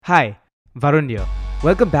Hi, Varun here.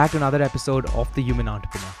 Welcome back to another episode of The Human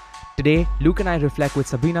Entrepreneur. Today, Luke and I reflect with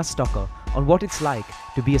Sabrina Stocker on what it's like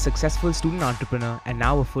to be a successful student entrepreneur and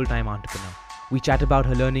now a full-time entrepreneur. We chat about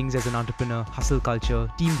her learnings as an entrepreneur, hustle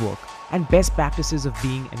culture, teamwork, and best practices of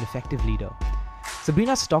being an effective leader.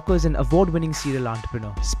 Sabrina Stocker is an award-winning serial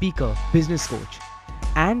entrepreneur, speaker, business coach,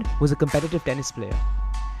 and was a competitive tennis player.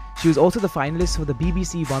 She was also the finalist for the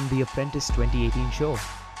BBC Won The Apprentice 2018 show.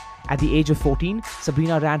 At the age of 14,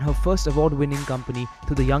 Sabrina ran her first award-winning company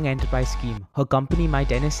through the Young Enterprise Scheme. Her company, My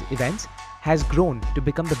Tennis Events, has grown to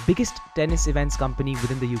become the biggest tennis events company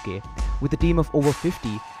within the UK, with a team of over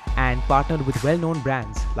 50 and partnered with well-known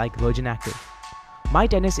brands like Virgin Active. My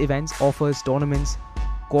Tennis Events offers tournaments,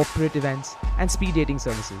 corporate events, and speed dating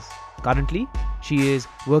services. Currently, she is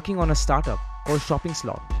working on a startup called Shopping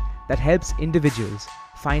Slot that helps individuals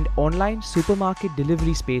find online supermarket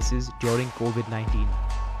delivery spaces during COVID-19.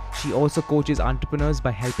 She also coaches entrepreneurs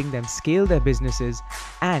by helping them scale their businesses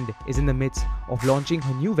and is in the midst of launching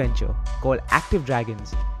her new venture called Active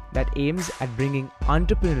Dragons that aims at bringing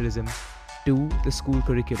entrepreneurialism to the school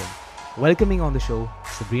curriculum. Welcoming on the show,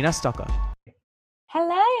 Sabrina Stocker.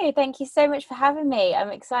 Hello, thank you so much for having me.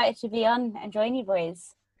 I'm excited to be on and join you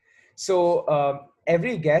boys. So,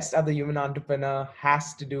 every guest at the Human Entrepreneur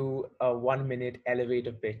has to do a 1-minute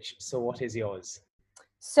elevator pitch. So, what is yours?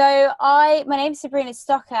 So my name's Sabrina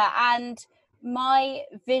Stocker, and my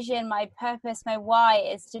vision, my purpose, my why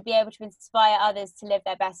is to be able to inspire others to live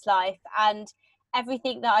their best life. And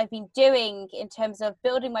everything that I've been doing in terms of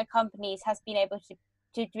building my companies has been able to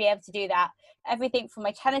be able to do that. Everything from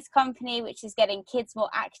my tennis company, which is getting kids more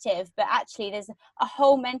active, but actually there's a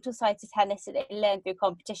whole mental side to tennis that they learn through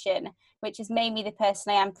competition, which has made me the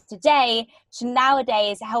person I am today, to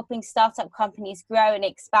nowadays helping startup companies grow and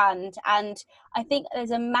expand. And I think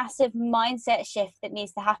there's a massive mindset shift that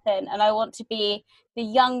needs to happen, and I want to be the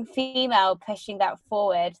young female pushing that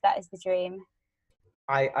forward. That is the dream.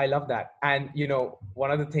 I love that. And,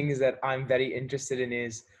 one of the things that I'm very interested in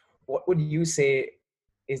is what would you say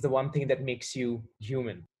is the one thing that makes you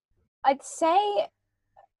human? I'd say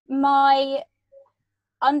my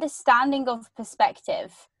understanding of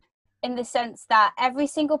perspective, in the sense that every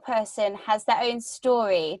single person has their own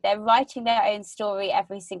story. They're writing their own story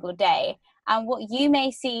every single day. And what you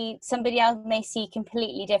may see, somebody else may see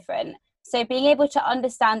completely different. So being able to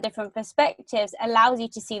understand different perspectives allows you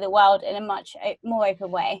to see the world in a much more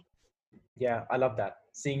open way. Yeah, I love that.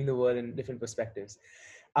 Seeing the world in different perspectives.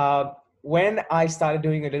 When I started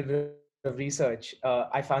doing a little bit of research,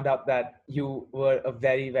 I found out that you were a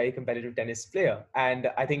very, very competitive tennis player.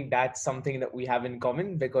 And I think that's something that we have in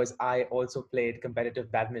common because I also played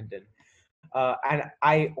competitive badminton. And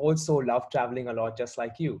I also love traveling a lot, just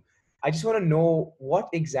like you. I just want to know what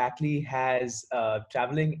exactly has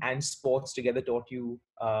traveling and sports together taught you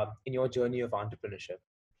in your journey of entrepreneurship?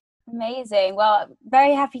 Amazing. Well,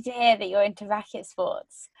 very happy to hear that you're into racket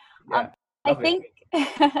sports. Yeah, I love it. think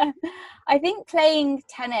I think playing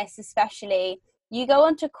tennis especially, you go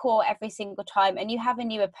onto court every single time and you have a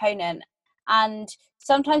new opponent. And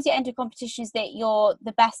sometimes you enter competitions that you're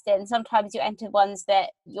the best in, sometimes you enter ones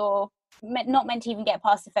that you're not meant to even get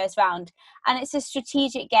past the first round. And it's a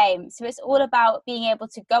strategic game. So it's all about being able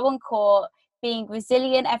to go on court, being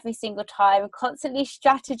resilient every single time, constantly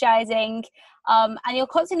strategizing, and you're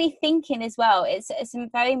constantly thinking as well. It's a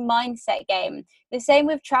very mindset game. The same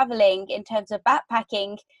with traveling in terms of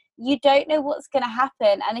backpacking. You don't know what's going to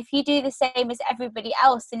happen, and if you do the same as everybody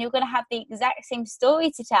else, then you're going to have the exact same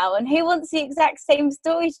story to tell, and who wants the exact same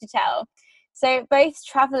story to tell? So both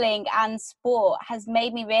traveling and sport has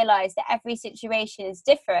made me realize that every situation is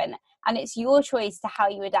different, and it's your choice to how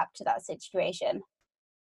you adapt to that situation.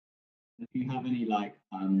 Do you have any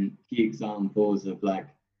key examples of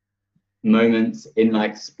moments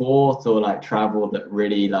in sport or travel that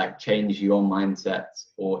really changed your mindset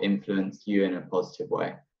or influenced you in a positive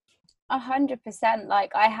way? 100%.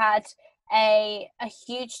 Like, I had a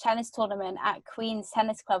huge tennis tournament at Queen's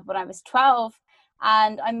Tennis Club when I was 12,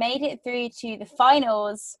 and I made it through to the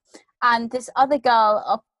finals. And this other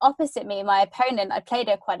girl opposite me, my opponent, I played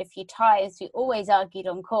her quite a few times. We always argued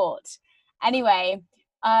on court. Anyway,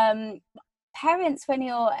 parents, when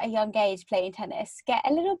you're a young age playing tennis, get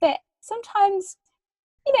a little bit sometimes,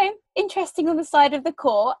 interesting on the side of the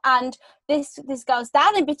court. And this girl's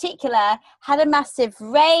dad in particular had a massive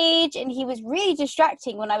rage, and he was really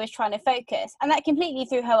distracting when I was trying to focus, and that completely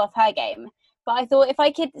threw her off her game. But I thought if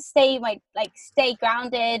I could stay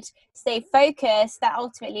grounded, stay focused, that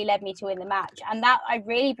ultimately led me to win the match. And that I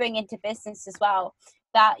really bring into business as well,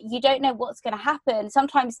 that you don't know what's going to happen.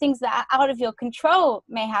 Sometimes things that are out of your control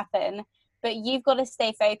may happen, but you've got to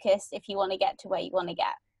stay focused if you want to get to where you want to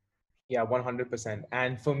get. Yeah, 100%.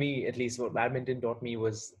 And for me, at least, what badminton taught me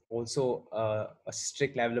was also a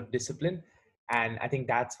strict level of discipline. And I think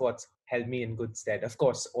that's what's held me in good stead. Of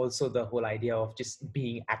course, also the whole idea of just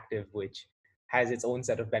being active, which has its own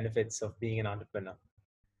set of benefits of being an entrepreneur.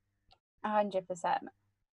 100%.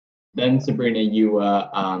 Then, Sabrina, you were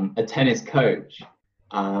a tennis coach,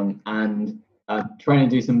 and trying to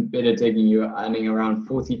do some bit of digging, you were earning around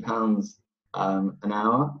 £40 an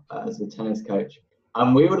hour as a tennis coach.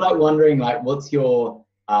 We were like wondering, like, what's your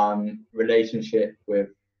relationship with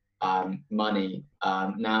money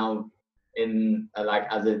now in like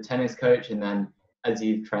as a tennis coach, and then as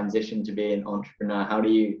you've transitioned to be an entrepreneur? How do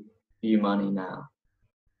you view money now?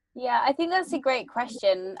 Yeah, I think that's a great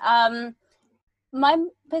question. My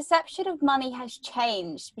perception of money has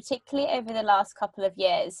changed, particularly over the last couple of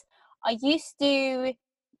years. I used to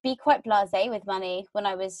be quite blasé with money when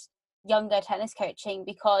I was younger tennis coaching,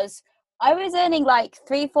 because I was earning like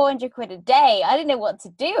 300-400 quid a day. I didn't know what to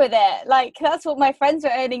do with it. Like, that's what my friends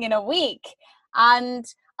were earning in a week. And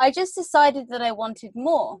I just decided that I wanted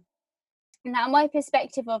more. Now, my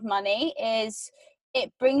perspective of money is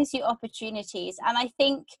it brings you opportunities. And I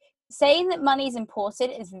think saying that money is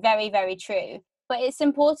important is very, very true. But it's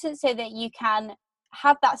important so that you can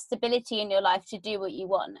have that stability in your life to do what you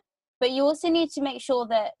want. But you also need to make sure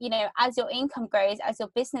that, you know, as your income grows, as your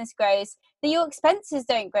business grows, that your expenses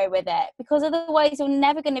don't grow with it, because otherwise you're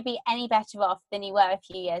never going to be any better off than you were a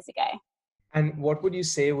few years ago. And what would you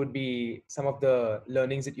say would be some of the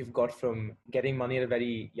learnings that you've got from getting money at a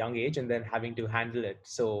very young age and then having to handle it?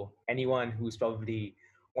 So anyone who's probably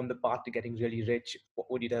on the path to getting really rich,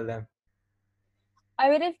 what would you tell them? I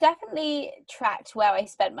would have definitely tracked where I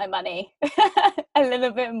spent my money a little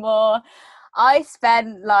bit more. I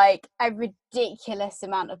spent like a ridiculous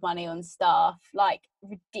amount of money on staff, like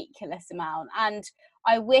ridiculous amount. And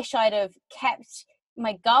I wish I'd have kept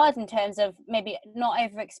my guard in terms of maybe not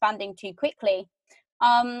over expanding too quickly.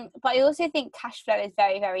 But I also think cash flow is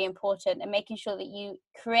very, very important, and making sure that you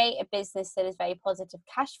create a business that is very positive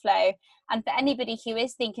cash flow. And for anybody who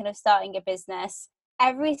is thinking of starting a business,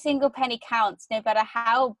 every single penny counts, no matter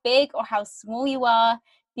how big or how small you are.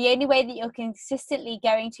 The only way that you're consistently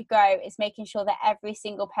going to grow is making sure that every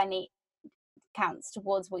single penny counts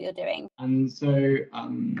towards what you're doing. And so,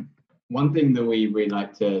 one thing that we really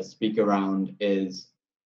like to speak around is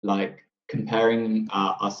like comparing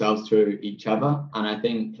ourselves to each other. And I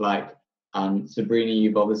think like Sabrina,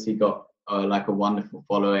 you've obviously got like a wonderful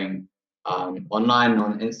following online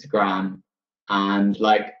on Instagram, and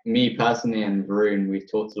like me personally and Varun, we've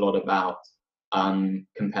talked a lot about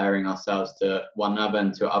comparing ourselves to one another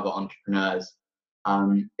and to other entrepreneurs.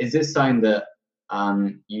 Is this something that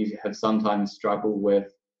you have sometimes struggled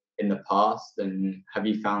with in the past, and have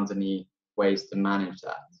you found any ways to manage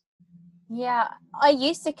that? Yeah, I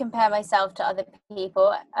used to compare myself to other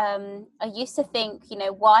people. I used to think, you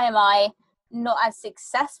know, why am I not as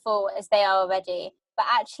successful as they are already? But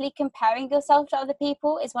actually, comparing yourself to other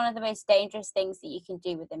people is one of the most dangerous things that you can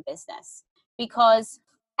do within business, because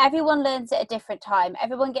everyone learns at a different time.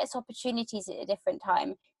 Everyone gets opportunities at a different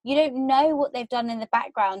time. You don't know what they've done in the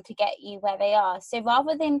background to get you where they are. So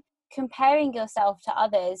rather than comparing yourself to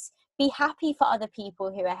others, be happy for other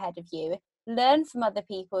people who are ahead of you, learn from other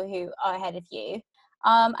people who are ahead of you,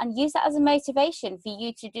 and use that as a motivation for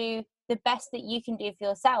you to do the best that you can do for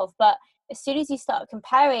yourself. But as soon as you start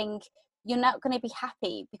comparing, you're not going to be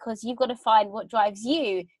happy, because you've got to find what drives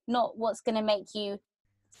you, not what's going to make you,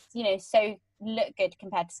 you know, so look good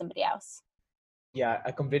compared to somebody else. Yeah,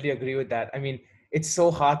 I completely agree with that. I mean, it's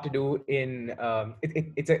so hard to do in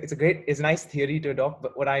it's a nice theory to adopt,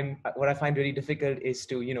 but what I find really difficult is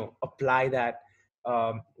to, you know, apply that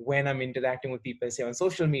when I'm interacting with people, say on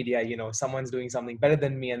social media. You know, someone's doing something better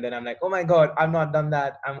than me, and then I'm like, oh my god, I've not done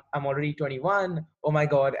that. I'm already 21. Oh my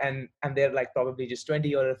god, and they're like probably just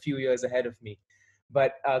 20 or a few years ahead of me.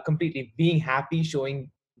 But completely being happy,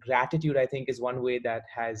 showing gratitude, I think, is one way that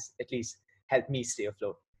has at least helped me stay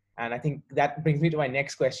afloat. And I think that brings me to my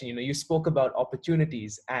next question. You know, you spoke about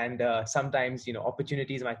opportunities, and sometimes, you know,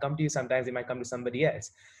 opportunities might come to you, sometimes they might come to somebody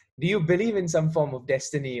else. Do you believe in some form of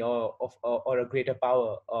destiny, or a greater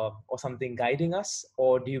power, or something guiding us?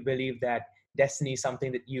 Or do you believe that destiny is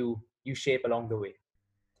something that you shape along the way?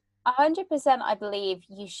 100%, I believe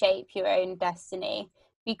you shape your own destiny,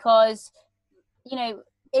 because, you know,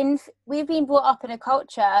 we've been brought up in a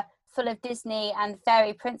culture full of Disney and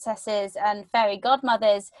fairy princesses and fairy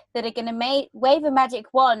godmothers that are going to wave a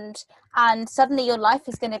magic wand and suddenly your life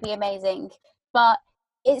is going to be amazing. But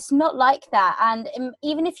it's not like that. And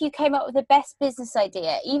even if you came up with the best business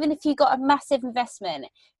idea, even if you got a massive investment,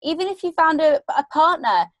 even if you found a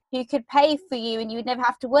partner who could pay for you and you would never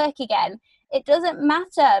have to work again. It doesn't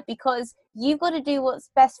matter, because you've got to do what's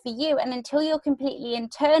best for you. And until you're completely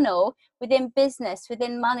internal within business,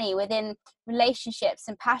 within money, within relationships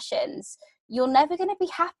and passions, you're never going to be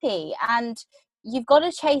happy. And you've got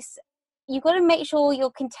to chase, you've got to make sure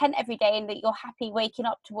you're content every day and that you're happy waking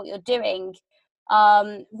up to what you're doing,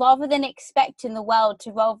 rather than expecting the world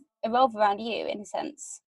to revolve around you, in a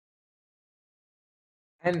sense.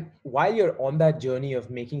 And while you're on that journey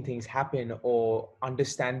of making things happen or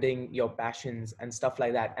understanding your passions and stuff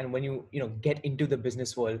like that, and when you get into the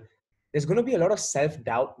business world, there's going to be a lot of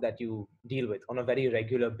self-doubt that you deal with on a very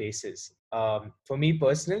regular basis. For me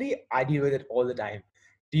personally, I deal with it all the time.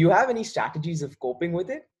 Do you have any strategies of coping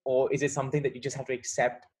with it, or is it something that you just have to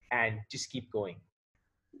accept and just keep going?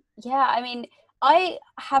 Yeah, I mean, I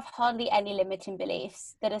have hardly any limiting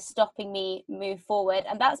beliefs that are stopping me move forward.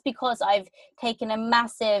 And that's because I've taken a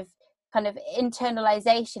massive kind of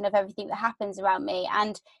internalization of everything that happens around me.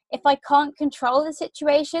 And if I can't control the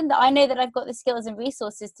situation, that I know that I've got the skills and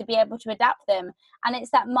resources to be able to adapt them. And it's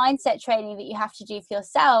that mindset training that you have to do for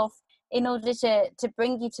yourself in order to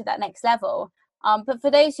bring you to that next level. But for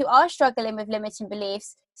those who are struggling with limiting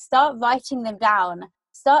beliefs, start writing them down.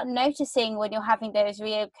 Start noticing when you're having those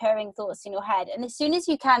reoccurring thoughts in your head. And as soon as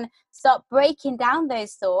you can start breaking down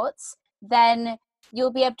those thoughts, then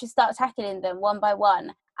you'll be able to start tackling them one by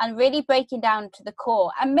one and really breaking down to the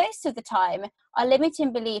core. And most of the time, our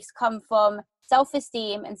limiting beliefs come from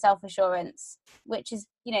self-esteem and self-assurance, which is,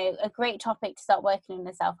 a great topic to start working on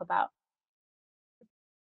yourself about.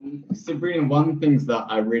 Sabrina, one of the things that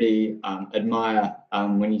I really admire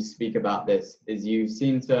when you speak about this is you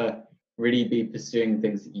seem to really be pursuing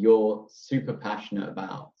things that you're super passionate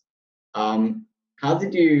about. How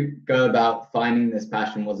did you go about finding this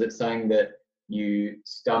passion? Was it something that you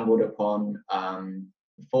stumbled upon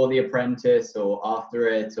before The Apprentice or after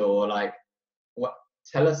it, or like, what?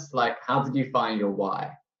 Tell us, like, how did you find your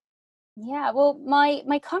why? Yeah, well,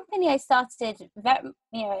 my company I started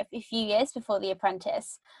a few years before The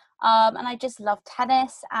Apprentice, and I just loved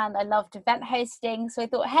tennis and I loved event hosting. So I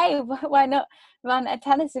thought, hey, why not run a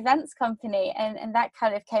tennis events company? And that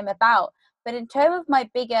kind of came about. But in terms of my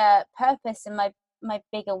bigger purpose and my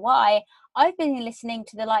bigger why, I've been listening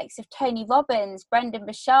to the likes of Tony Robbins, Brendan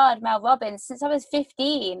Burchard, Mel Robbins since I was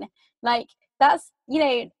 15. Like, that's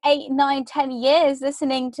 8, 9, 10 years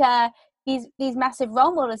listening to these massive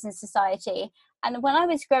role models in society. And when I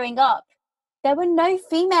was growing up, there were no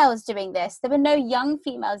females doing this. There were no young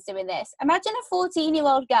females doing this. Imagine a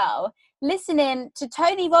 14-year-old girl listening to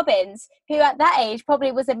Tony Robbins, who at that age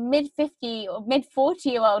probably was a mid-50 or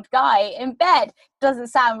mid-40-year-old guy in bed. Doesn't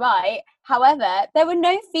sound right. However, there were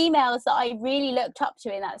no females that I really looked up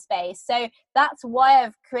to in that space. So that's why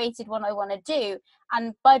I've created what I want to do.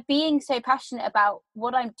 And by being so passionate about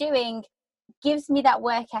what I'm doing, gives me that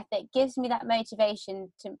work ethic, gives me that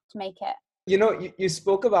motivation to make it. You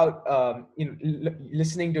spoke about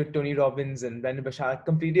listening to Tony Robbins and Brendan Burchard. I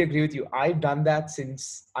completely agree with you. I've done that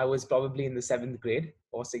since I was probably in the 7th grade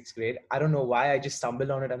or 6th grade. I don't know why. I just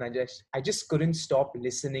stumbled on it, and I just couldn't stop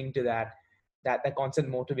listening to that constant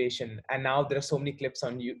motivation. And now there are so many clips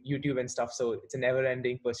on YouTube and stuff, so it's a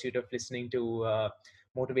never-ending pursuit of listening to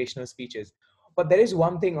motivational speeches. But there is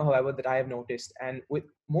one thing, however, that I have noticed, and with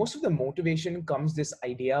most of the motivation comes this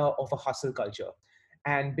idea of a hustle culture.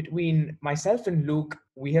 And between myself and Luke,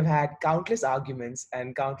 we have had countless arguments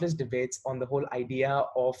and countless debates on the whole idea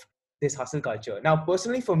of this hustle culture. Now,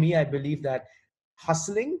 personally, for me, I believe that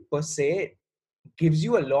hustling per se gives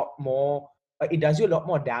you a lot more. It does you a lot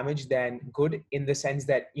more damage than good, in the sense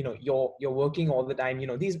that you're working all the time.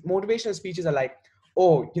 These motivational speeches are like,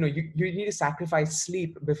 oh, you need to sacrifice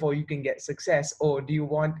sleep before you can get success. Or do you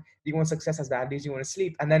want success as badly as you want to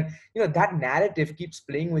sleep? And then that narrative keeps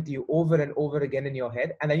playing with you over and over again in your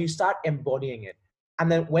head, and then you start embodying it. And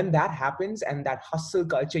then when that happens and that hustle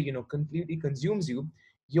culture completely consumes you,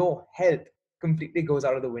 your health completely goes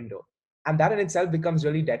out of the window. And that in itself becomes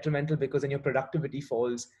really detrimental, because then your productivity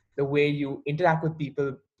falls, the way you interact with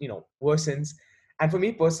people worsens. And for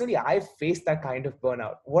me personally, I've faced that kind of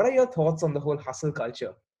burnout. What are your thoughts on the whole hustle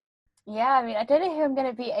culture? Yeah, I mean, I don't know who I'm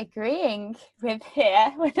going to be agreeing with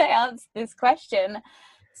here when I answer this question.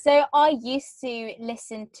 So I used to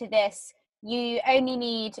listen to this. You only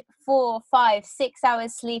need 4, 5, 6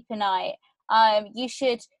 hours sleep a night. You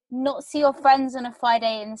should not see your friends on a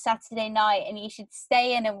Friday and Saturday night, and you should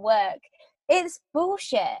stay in and work. It's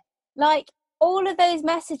bullshit. Like, all of those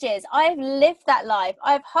messages, I've lived that life.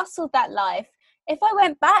 I've hustled that life. If I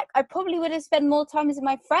went back, I probably would have spent more time with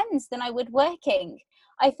my friends than I would working.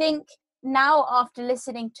 I think now, after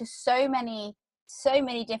listening to so many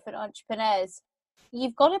different entrepreneurs,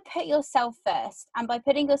 you've got to put yourself first. And by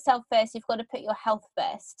putting yourself first, you've got to put your health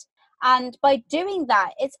first. And by doing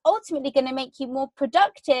that, it's ultimately going to make you more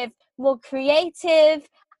productive, more creative,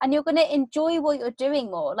 and you're going to enjoy what you're doing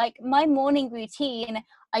more. Like my morning routine,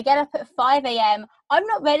 I get up at 5 a.m. I'm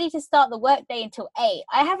not ready to start the workday until 8.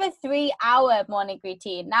 I have a 3-hour morning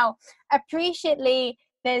routine. Now, appreciably,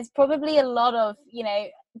 there's probably a lot of,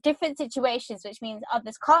 different situations, which means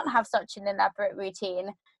others can't have such an elaborate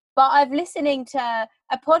routine. But I'm listening to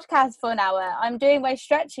a podcast for an hour. I'm doing my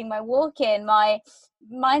stretching, my walking, my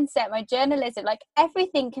mindset, my journalism, like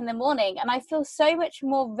everything in the morning. And I feel so much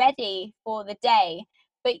more ready for the day.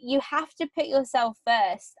 But you have to put yourself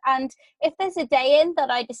first. And if there's a day in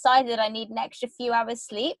that I decided I need an extra few hours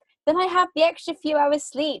sleep, then I have the extra few hours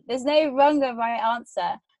sleep. There's no wrong or right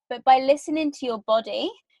answer. But by listening to your body,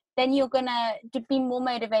 then you're going to be more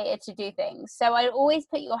motivated to do things. So I always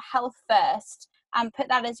put your health first and put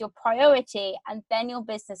that as your priority, and then your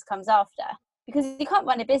business comes after. Because you can't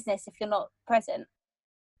run a business if you're not present.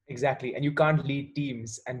 Exactly. And you can't lead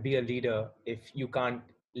teams and be a leader if you can't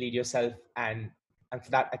lead yourself. And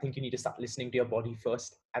for that, I think you need to start listening to your body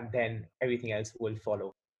first, and then everything else will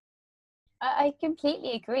follow. I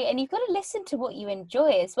completely agree. And you've got to listen to what you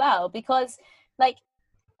enjoy as well, because like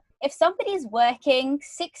if somebody's working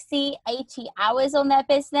 60, 80 hours on their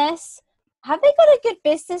business, have they got a good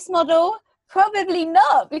business model? Probably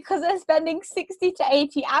not, because they're spending 60 to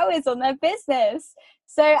 80 hours on their business.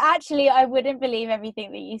 So actually, I wouldn't believe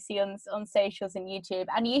everything that you see on socials and YouTube.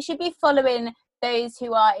 And you should be following those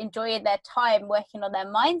who are enjoying their time working on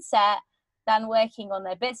their mindset than working on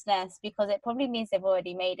their business, because it probably means they've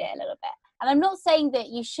already made it a little bit. And I'm not saying that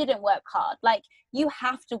you shouldn't work hard. Like, you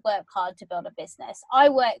have to work hard to build a business. I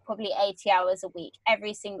work probably 80 hours a week,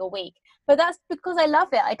 every single week. But that's because I love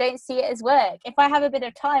it. I don't see it as work. If I have a bit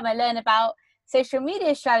of time, I learn about social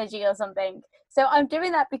media strategy or something. So I'm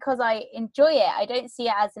doing that because I enjoy it. I don't see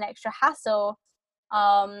it as an extra hassle.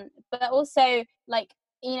 But also, like,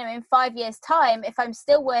 in 5 years' time, if I'm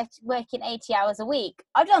still working 80 hours a week,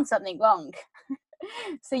 I've done something wrong.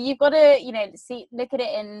 So you've got to, look at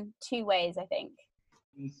it in two ways, I think.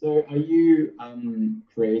 So are you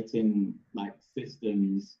creating like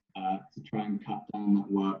systems to try and cut down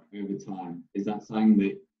that work over time? Is that something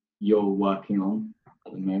that you're working on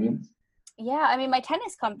at the moment? Yeah, I mean, my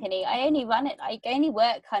tennis company, I only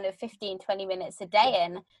work kind of 15, 20 minutes a day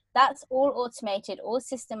in. That's all automated, all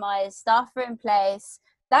systemized, staff are in place.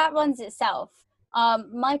 That runs itself.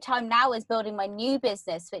 My time now is building my new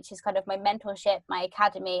business, which is kind of my mentorship, my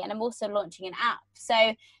academy, and I'm also launching an app.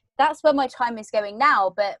 So that's where my time is going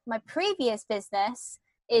now. But my previous business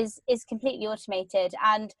is completely automated,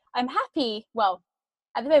 and I'm happy. Well,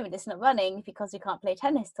 at the moment it's not running because we can't play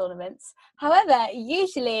tennis tournaments. However,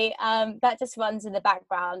 usually that just runs in the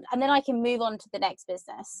background, and then I can move on to the next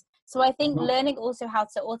business. So I think learning also how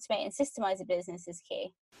to automate and systemize a business is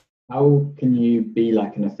key. How can you be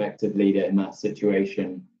like an effective leader in that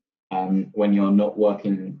situation when you're not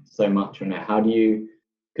working so much on it? How do you,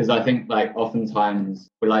 because I think like oftentimes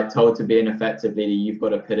we're like told to be an effective leader, you've got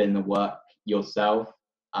to put in the work yourself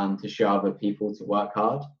to show other people to work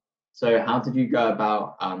hard. So how did you go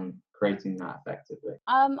about creating that effectively?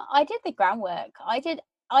 I did the groundwork.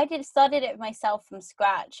 Started it myself from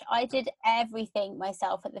scratch. I did everything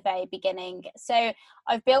myself at the very beginning. So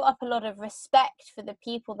I've built up a lot of respect for the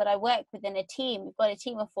people that I work with in a team. We've got a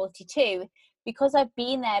team of 42 because I've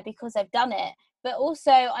been there, because I've done it. But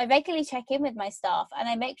also I regularly check in with my staff and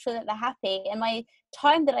I make sure that they're happy. And my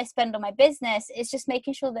time that I spend on my business is just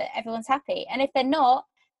making sure that everyone's happy. And if they're not,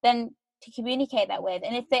 then to communicate that with.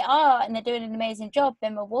 And if they are and they're doing an amazing job,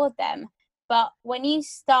 then reward them. But when you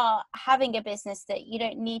start having a business that you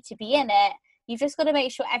don't need to be in it, you've just got to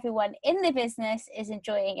make sure everyone in the business is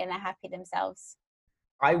enjoying and are happy themselves.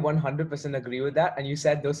 I 100% agree with that. And you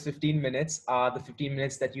said those 15 minutes are the 15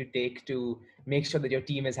 minutes that you take to make sure that your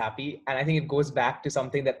team is happy. And I think it goes back to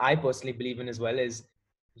something that I personally believe in as well, is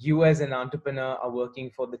you as an entrepreneur are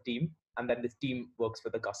working for the team, and then the team works for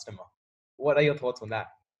the customer. What are your thoughts on that?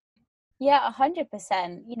 Yeah, 100%.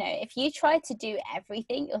 If you try to do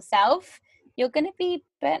everything yourself, you're going to be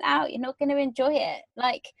burnt out. You're not going to enjoy it.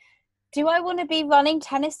 Like, do I want to be running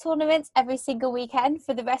tennis tournaments every single weekend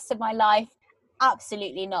for the rest of my life?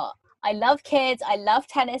 Absolutely not. I love kids. I love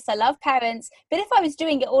tennis. I love parents. But if I was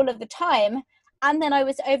doing it all of the time and then I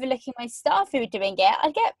was overlooking my staff who were doing it,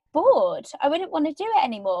 I'd get bored. I wouldn't want to do it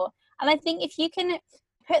anymore. And I think if you can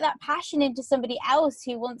put that passion into somebody else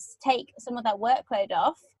who wants to take some of that workload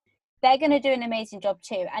off, they're going to do an amazing job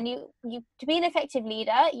too. And you to be an effective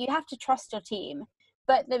leader, you have to trust your team.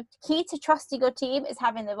 But the key to trusting your team is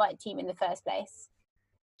having the right team in the first place.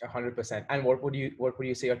 100%. And what would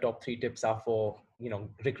you say your top 3 tips are for,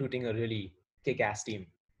 recruiting a really kick-ass team?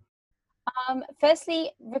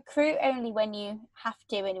 Firstly, recruit only when you have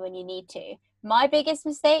to and when you need to. My biggest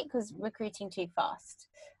mistake was recruiting too fast,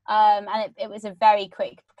 and it was a very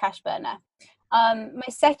quick cash burner. My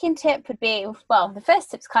second tip would be, well, the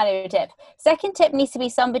first tip's kind of a tip. Second tip needs to be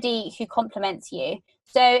somebody who complements you.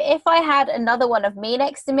 So if I had another one of me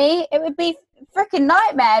next to me, it would be freaking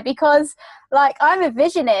nightmare, because like, I'm a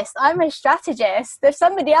visionist, I'm a strategist. If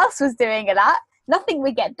somebody else was doing that, nothing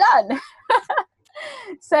would get done.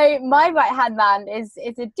 So my right hand man is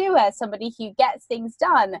a doer, somebody who gets things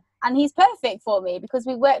done, and he's perfect for me because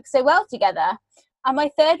we work so well together. And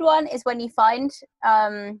my third one is, when you find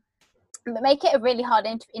make it a really hard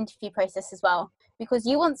interview process as well, because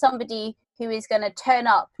you want somebody who is going to turn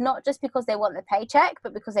up not just because they want the paycheck,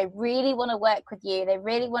 but because they really want to work with you, they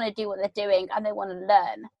really want to do what they're doing, and they want to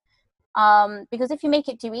learn. Because if you make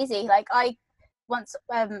it too easy, like I once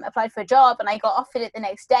applied for a job and I got offered it the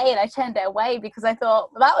next day and I turned it away because I thought,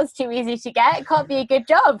 well, that was too easy to get, it can't be a good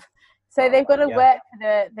job. So they've got to work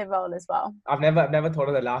for the role as well. I've never thought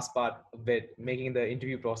of the last part a bit, making the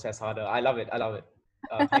interview process harder. I love it.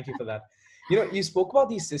 Thank you for that. You spoke about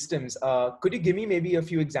these systems. Could you give me maybe a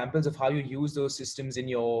few examples of how you use those systems in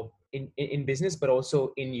your in business, but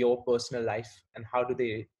also in your personal life, and how do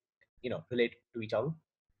they relate to each other?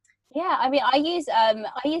 Yeah, I mean, I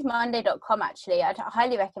use Monday.com actually. I'd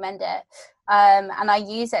highly recommend it. And I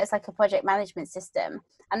use it as like a project management system,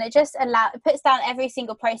 and it just it puts down every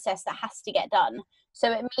single process that has to get done.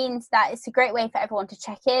 So it means that it's a great way for everyone to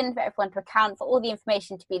check in, for everyone to account, for all the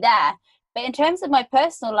information to be there. But in terms of my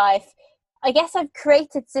personal life, I guess I've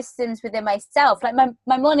created systems within myself. Like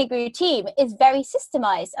my morning routine is very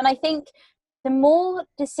systemized, and I think the more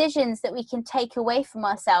decisions that we can take away from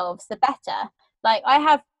ourselves, the better. Like, I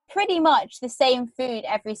have pretty much the same food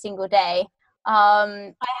every single day.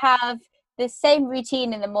 I have the same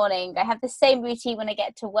routine in the morning. I have the same routine when I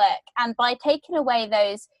get to work. And by taking away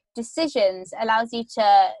those decisions allows you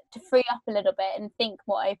to free up a little bit and think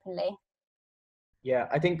more openly. Yeah,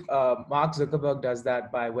 I think Mark Zuckerberg does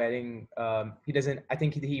that by wearing. I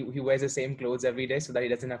think he wears the same clothes every day so that he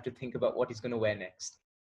doesn't have to think about what he's going to wear next.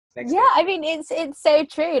 Yeah, day. I mean, it's so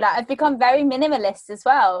true. Like, I've become very minimalist as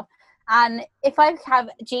well. And if I have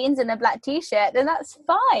jeans and a black t-shirt, then that's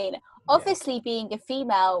fine. Obviously, being a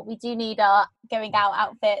female, we do need our going out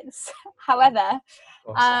outfits. However,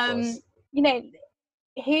 Of course.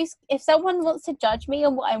 if someone wants to judge me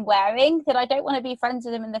on what I'm wearing, then I don't want to be friends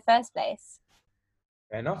with them in the first place.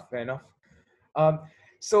 Fair enough.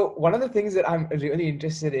 So one of the things that I'm really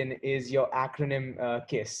interested in is your acronym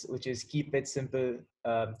KISS, which is Keep It Simple,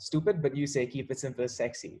 Stupid, but you say Keep It Simple,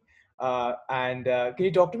 Sexy. And can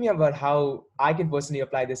you talk to me about how I can personally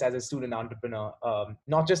apply this as a student entrepreneur,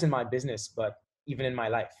 not just in my business, but even in my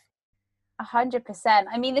life? 100%.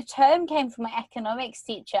 I mean, the term came from my economics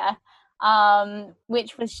teacher,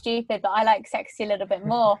 which was stupid, but I like sexy a little bit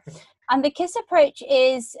more. And the KISS approach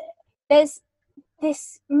is, there's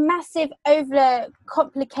this massive over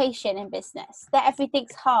complication in business, that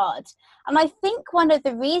everything's hard. And I think one of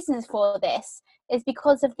the reasons for this is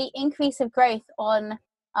because of the increase of growth on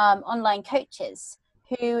online coaches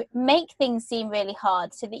who make things seem really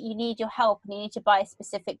hard, so that you need your help and you need to buy a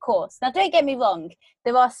specific course. Now, don't get me wrong,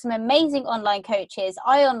 there are some amazing online coaches.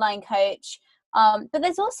 I online coach, but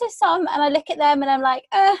there's also some, and I look at them and I'm like,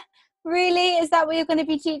 really? Is that what you're going to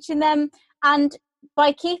be teaching them? And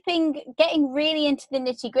by getting really into the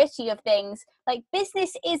nitty gritty of things, like,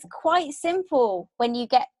 business is quite simple when you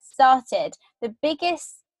get started. The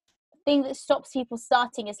biggest thing that stops people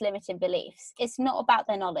starting is limiting beliefs. It's not about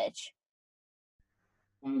their knowledge.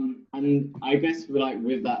 And I guess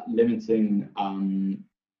with that limiting,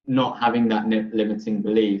 not having that limiting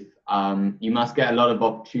belief, you must get a lot of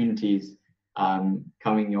opportunities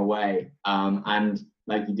coming your way. And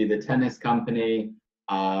like, you do the tennis company,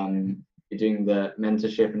 you're doing the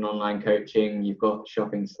mentorship and online coaching, you've got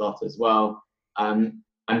shopping slot as well.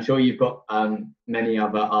 I'm sure you've got many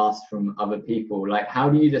other asks from other people. Like, how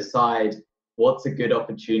do you decide what's a good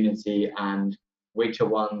opportunity and which are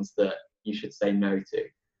ones that you should say no to?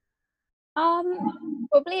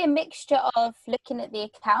 Probably a mixture of looking at the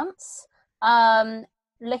accounts,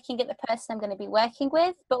 looking at the person I'm going to be working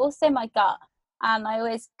with, but also my gut. And I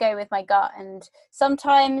always go with my gut. And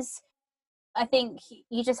sometimes I think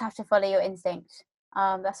you just have to follow your instinct.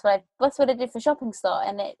 That's what I did for shopping slot,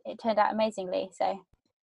 and it turned out amazingly. So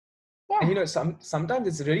yeah. And sometimes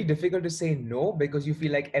it's really difficult to say no, because you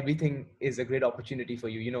feel like everything is a great opportunity for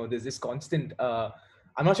you. There's this constant,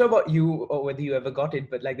 I'm not sure about you or whether you ever got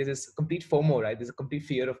it, but like, there's this complete FOMO, right? There's a complete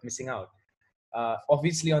fear of missing out.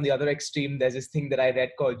 Obviously, on the other extreme, there's this thing that I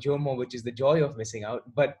read called JOMO, which is the joy of missing out.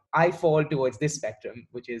 But I fall towards this spectrum,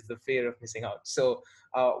 which is the fear of missing out. So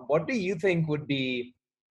what do you think would be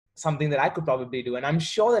something that I could probably do? And I'm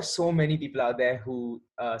sure there's so many people out there who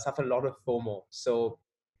suffer a lot of FOMO. So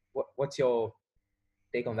what's your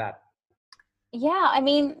take on that? Yeah, I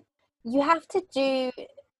mean, you have to do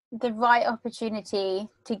the right opportunity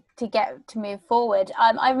to get to move forward.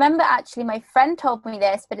 I remember actually my friend told me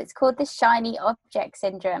this, but it's called the shiny object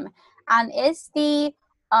syndrome, and is the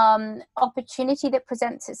opportunity that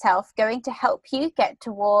presents itself going to help you get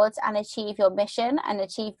towards and achieve your mission and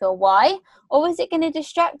achieve your why, or is it going to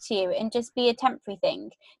distract you and just be a temporary thing?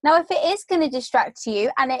 Now, if it is going to distract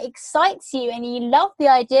you and it excites you and you love the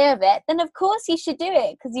idea of it, then of course you should do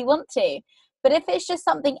it because you want to. But if it's just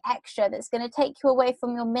something extra that's going to take you away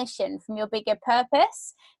from your mission, from your bigger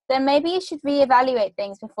purpose, then maybe you should reevaluate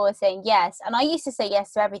things before saying yes. And I used to say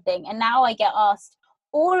yes to everything, and now I get asked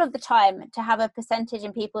all of the time to have a percentage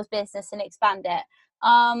in people's business and expand it.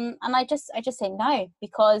 And I just say no,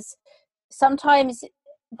 because sometimes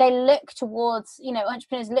they look towards,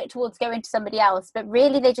 entrepreneurs look towards going to somebody else, but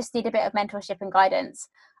really they just need a bit of mentorship and guidance.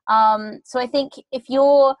 So I think if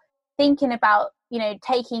you're thinking about,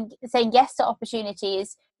 saying yes to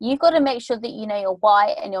opportunities, you've got to make sure that you know your why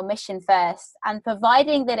and your mission first. And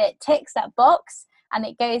providing that it ticks that box and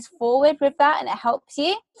it goes forward with that and it helps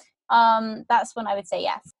you, that's when I would say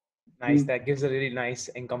yes. Nice. That gives a really nice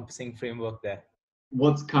encompassing framework there.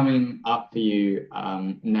 What's coming up for you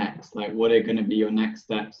next? Like, what are going to be your next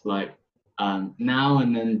steps like now?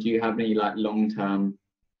 And then do you have any like long-term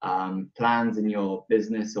plans in your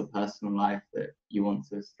business or personal life that you want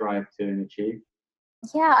to strive to and achieve?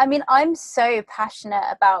 Yeah, I mean, I'm so passionate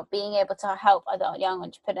about being able to help other young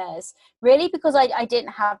entrepreneurs, really, because I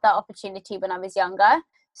didn't have that opportunity when I was younger.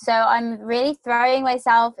 So I'm really throwing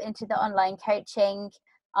myself into the online coaching.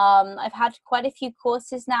 I've had quite a few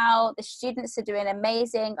courses now. The students are doing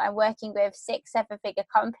amazing. I'm working with 6-7-figure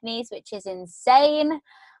companies, which is insane.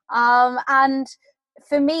 And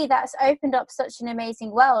for me, that's opened up such an amazing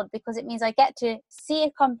world, because it means I get to see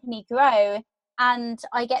a company grow and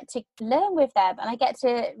I get to learn with them and I get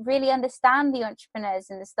to really understand the entrepreneurs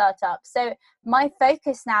and the startups. So my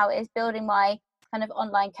focus now is building my kind of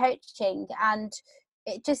online coaching, and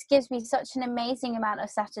it just gives me such an amazing amount of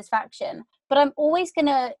satisfaction. But I'm always going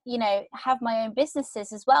to, have my own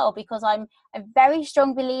businesses as well, because I'm a very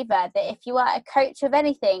strong believer that if you are a coach of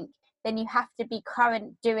anything, then you have to be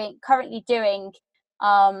currently doing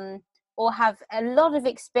or have a lot of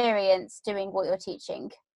experience doing what you're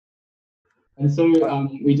teaching. And so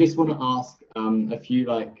we just want to ask a few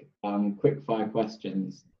quick fire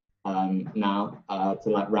questions now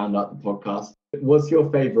to round up the podcast. What's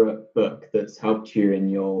your favorite book that's helped you in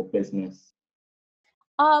your business?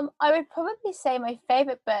 I would probably say my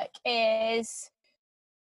favorite book is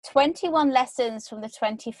 21 Lessons from the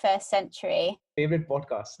 21st Century. Favorite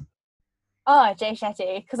podcast? Oh, Jay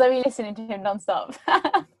Shetty, because I've been listening to him nonstop.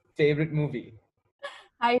 Favorite movie?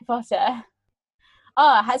 Harry Potter.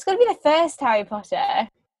 Oh, it's got to be the first Harry Potter.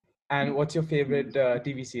 And what's your favorite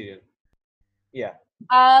TV serial? Yeah.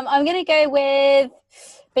 I'm going to go with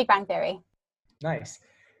Big Bang Theory. Nice.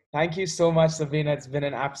 Thank you so much, Sabrina. It's been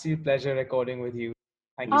an absolute pleasure recording with you.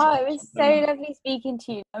 Thank you so much. It was so lovely speaking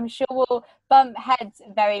to you. I'm sure we'll bump heads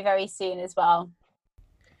very, very soon as well.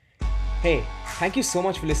 Hey, thank you so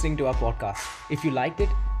much for listening to our podcast. If you liked it,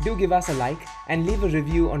 do give us a like and leave a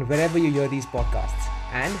review on wherever you hear these podcasts.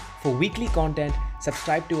 And for weekly content,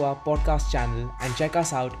 subscribe to our podcast channel and check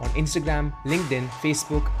us out on Instagram, LinkedIn,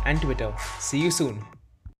 Facebook, and Twitter. See you soon.